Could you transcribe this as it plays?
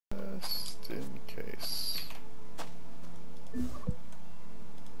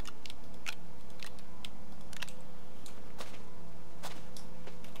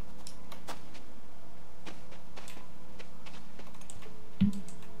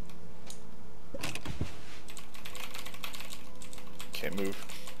can't move.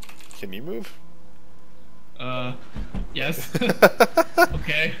 Can you move? Yes.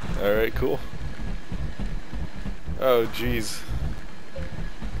 Okay. Alright, cool. Oh, jeez.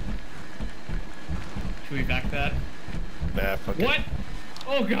 Should we back that? Nah, fuck it. What?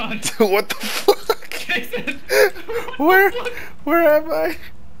 Oh god. What the fuck? Jason! Where am I?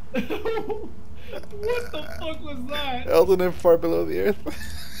 What the fuck was that? Eldon and far below the earth.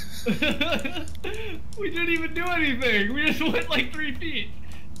 We didn't even do anything. We just went like 3 feet.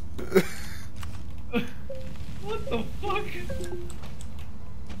 What the fuck?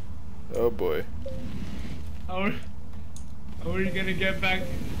 Oh boy. How are you gonna get back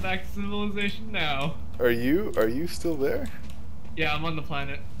to civilization now? Are you still there? Yeah, I'm on the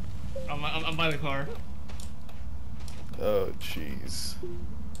planet. I'm by the car. Oh jeez.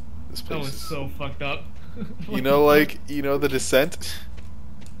 This That place was is... so fucked up. You know, like, you know the descent?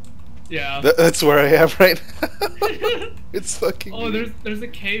 Yeah. That's where I am right now. It's fucking Oh, weird. there's a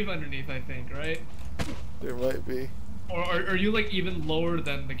cave underneath, I think, right? There might be. Or are you like even lower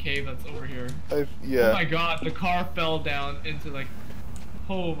than the cave that's over here? Yeah. Oh my god, the car fell down into like...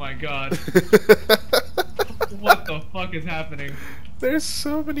 Oh my god. What the fuck is happening? There's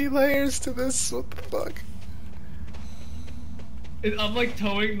so many layers to this. What the fuck? I'm like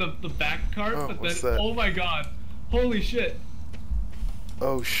towing the back cart, Oh, but then... what's that? Oh my god. Holy shit.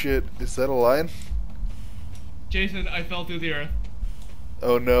 Oh shit. Is that a lion? Jason, I fell through the earth.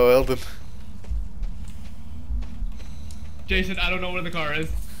 Oh no, Eldon. Jason, I don't know where the car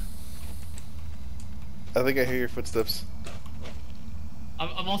is. I think I hear your footsteps.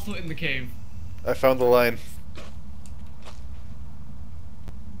 I'm also in the cave. I found the lion.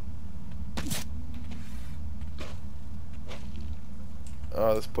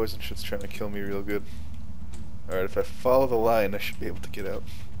 Oh, this poison shit's trying to kill me real good. Alright, if I follow the line, I should be able to get out.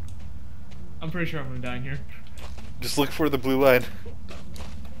 I'm pretty sure I'm gonna die in here. Just look for the blue line.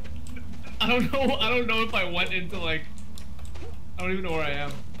 I don't know if I went into like... I don't even know where I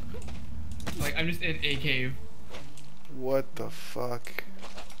am. Like, I'm just in a cave. What the fuck?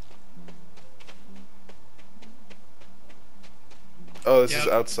 Oh, this is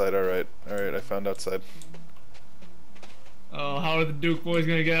Yep. outside, alright. Alright, I found outside. Oh, how are the Duke boys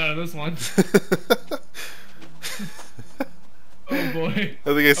gonna get out of this one? Oh boy.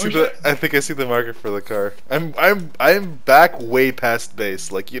 I think I see the marker for the car. I'm back way past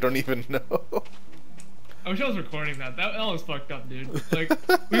base, like you don't even know. I wish I was recording that. That was fucked up, dude. Like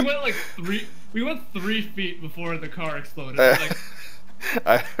we went 3 feet before the car exploded. Like,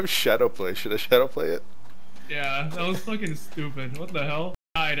 I have shadow play. Should I shadow play it? yeah, that was fucking stupid. What the hell?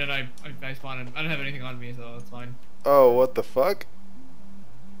 I died and I spawned. I don't have anything on me, so it's fine. Oh, what the fuck?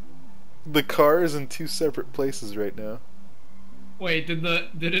 The car is in 2 separate places right now. Wait, did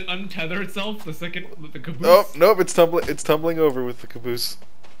it untether itself the second with the caboose? Oh, nope, it's tumbling over with the caboose.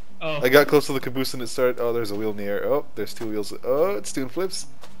 Oh. I got close to the caboose and it started. Oh, there's a wheel in the air. Oh, there's 2 wheels. Oh, it's doing flips.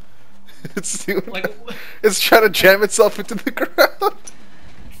 It's doing. Like, it's trying to jam itself into the ground.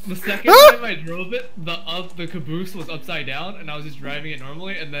 the second time I drove it, the caboose was upside down, and I was just driving it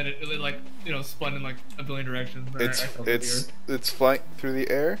normally, and then it like, you know, spun in like a billion directions. And I fell to the earth. It's flying through the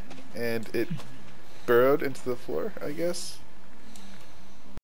air, and it burrowed into the floor, I guess.